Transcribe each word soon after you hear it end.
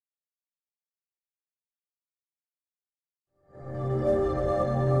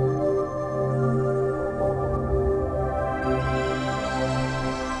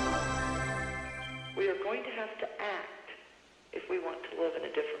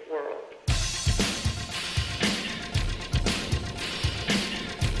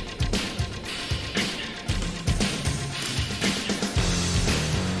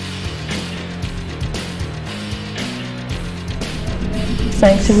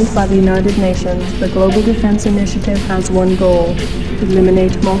Sanctioned by the United Nations, the Global Defense Initiative has one goal: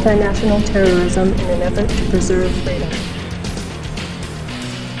 eliminate multinational terrorism in an effort to preserve freedom.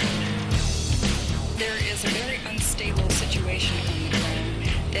 There is a very unstable situation on the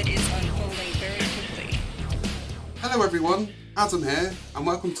ground that is unfolding very quickly. Hello everyone, Adam here, and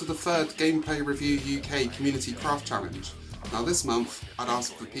welcome to the third Gameplay Review UK Community Craft Challenge. Now this month, I'd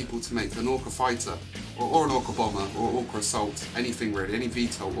ask for people to make an Orca fighter, or an Orca bomber, or Orca assault, anything really, any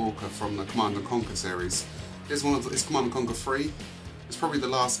VTOL Orca from the Command & Conquer series. It's Command & Conquer 3. It's probably the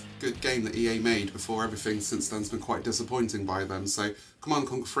last good game that EA made before everything since then has been quite disappointing by them. So Command &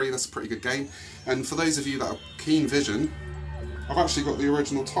 Conquer 3, that's a pretty good game. And for those of you that are keen vision, I've actually got the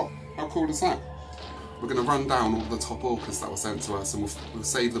original top. How cool is that? We're going to run down all the top Orcas that were sent to us, and we'll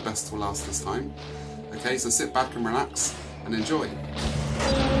save the best till last this time. Okay, so sit back and relax and enjoy.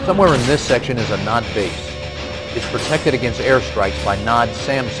 Somewhere in this section is a Nod base. It's protected against airstrikes by Nod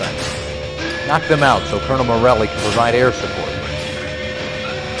SAM sites. Knock them out so Colonel Morelli can provide air support.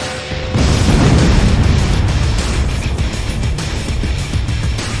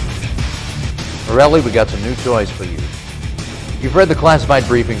 Morelli, we got some new toys for you. You've read the classified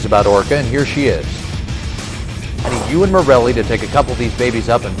briefings about Orca, and here she is. I need you and Morelli to take a couple of these babies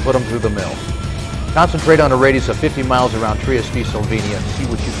up and put them through the mill. Concentrate on a radius of 50 miles around Trieste, Slovenia, and see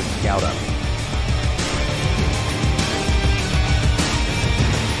what you can scout out.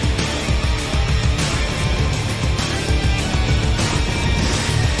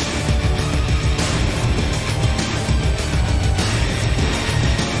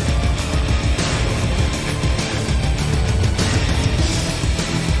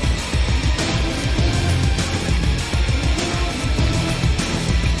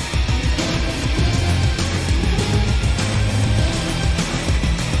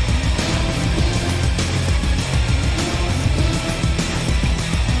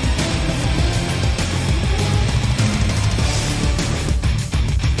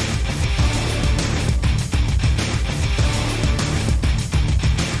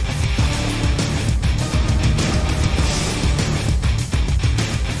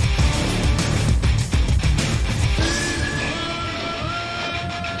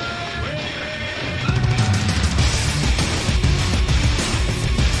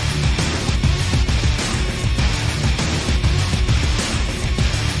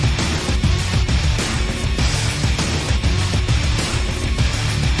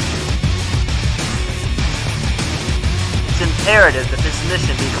 Imperative that this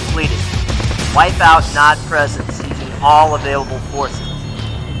mission be completed. Wipe out Nod presence using all available forces.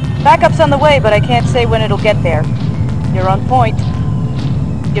 Backup's on the way, but I can't say when it'll get there. You're on point.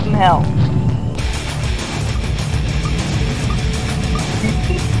 Give them hell.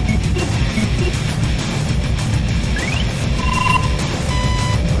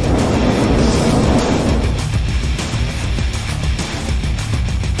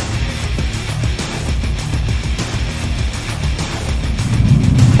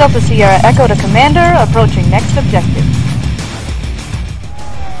 Delta Sierra Echo to Commander, approaching next objective.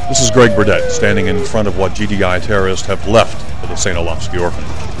 This is Greg Burdett, standing in front of what GDI terrorists have left of the St. Olafsky orphanage.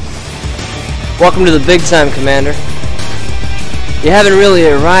 Welcome to the big time, Commander. You haven't really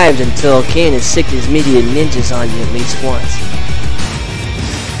arrived until Kane has sicked his media ninjas on you at least once.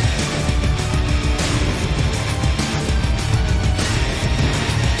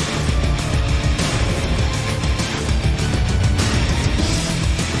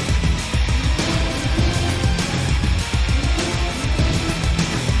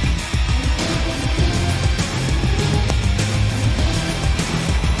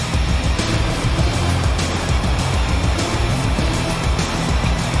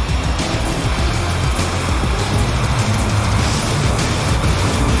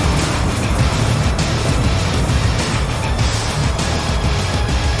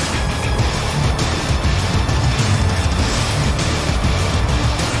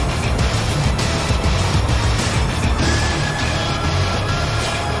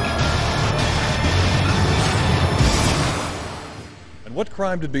 What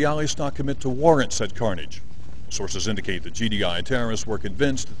crime did Bialystok commit to warrant said carnage? Sources indicate that GDI terrorists were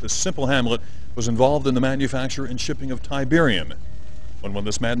convinced that this simple hamlet was involved in the manufacture and shipping of Tiberium. When will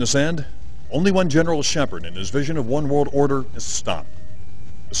this madness end? Only one General Shepard and his vision of one world order is stopped.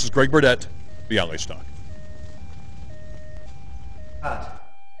 This is Greg Burdett, Bialystok.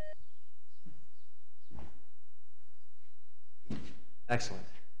 Excellent.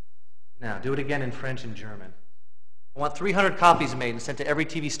 Now, do it again in French and German. I want 300 copies made and sent to every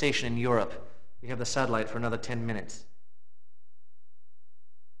TV station in Europe. We have the satellite for another 10 minutes.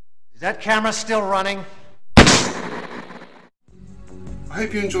 Is that camera still running? I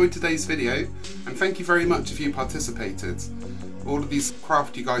hope you enjoyed today's video, and thank you very much if you participated. All of these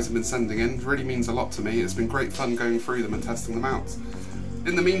craft you guys have been sending in really means a lot to me. It's been great fun going through them and testing them out.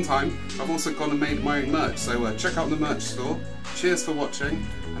 In the meantime, I've also gone and made my own merch, so check out the merch store. Cheers for watching,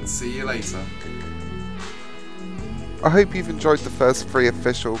 and see you later. I hope you've enjoyed the first 3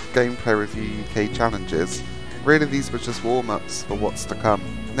 official Gameplay Review UK challenges. Really, these were just warm-ups for what's to come.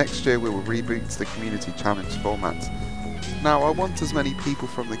 Next year we will reboot to the community challenge format. Now, I want as many people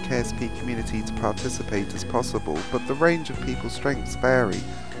from the KSP community to participate as possible, but the range of people's strengths vary.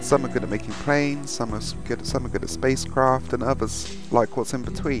 Some are good at making planes, some are good at spacecraft, and others like what's in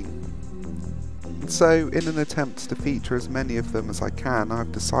between. And so, in an attempt to feature as many of them as I can,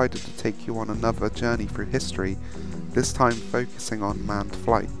 I've decided to take you on another journey through history, this time focusing on manned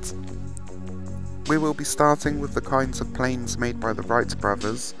flight. We will be starting with the kinds of planes made by the Wright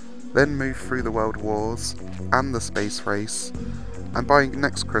brothers, then move through the World Wars and the space race, and by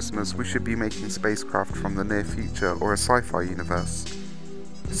next Christmas we should be making spacecraft from the near future or a sci-fi universe.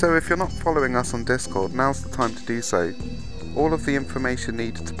 So if you're not following us on Discord, now's the time to do so. All of the information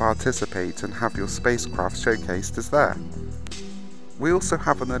needed to participate and have your spacecraft showcased is there. We also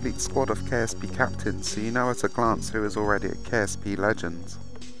have an elite squad of KSP captains, so you know at a glance who is already a KSP legend.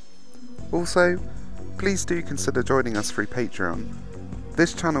 Also, please do consider joining us through Patreon.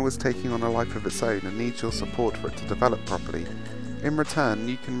 This channel is taking on a life of its own and needs your support for it to develop properly. In return,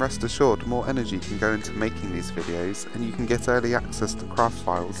 you can rest assured more energy can go into making these videos, and you can get early access to craft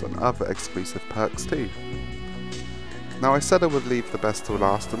files and other exclusive perks too. Now, I said I would leave the best till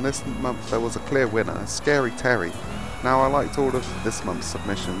last, and this month there was a clear winner, Scary Terry. Now, I liked all of this month's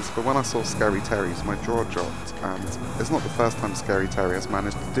submissions, but when I saw Scary Terry's, my jaw dropped, and it's not the first time Scary Terry has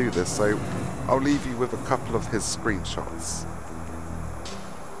managed to do this, so I'll leave you with a couple of his screenshots.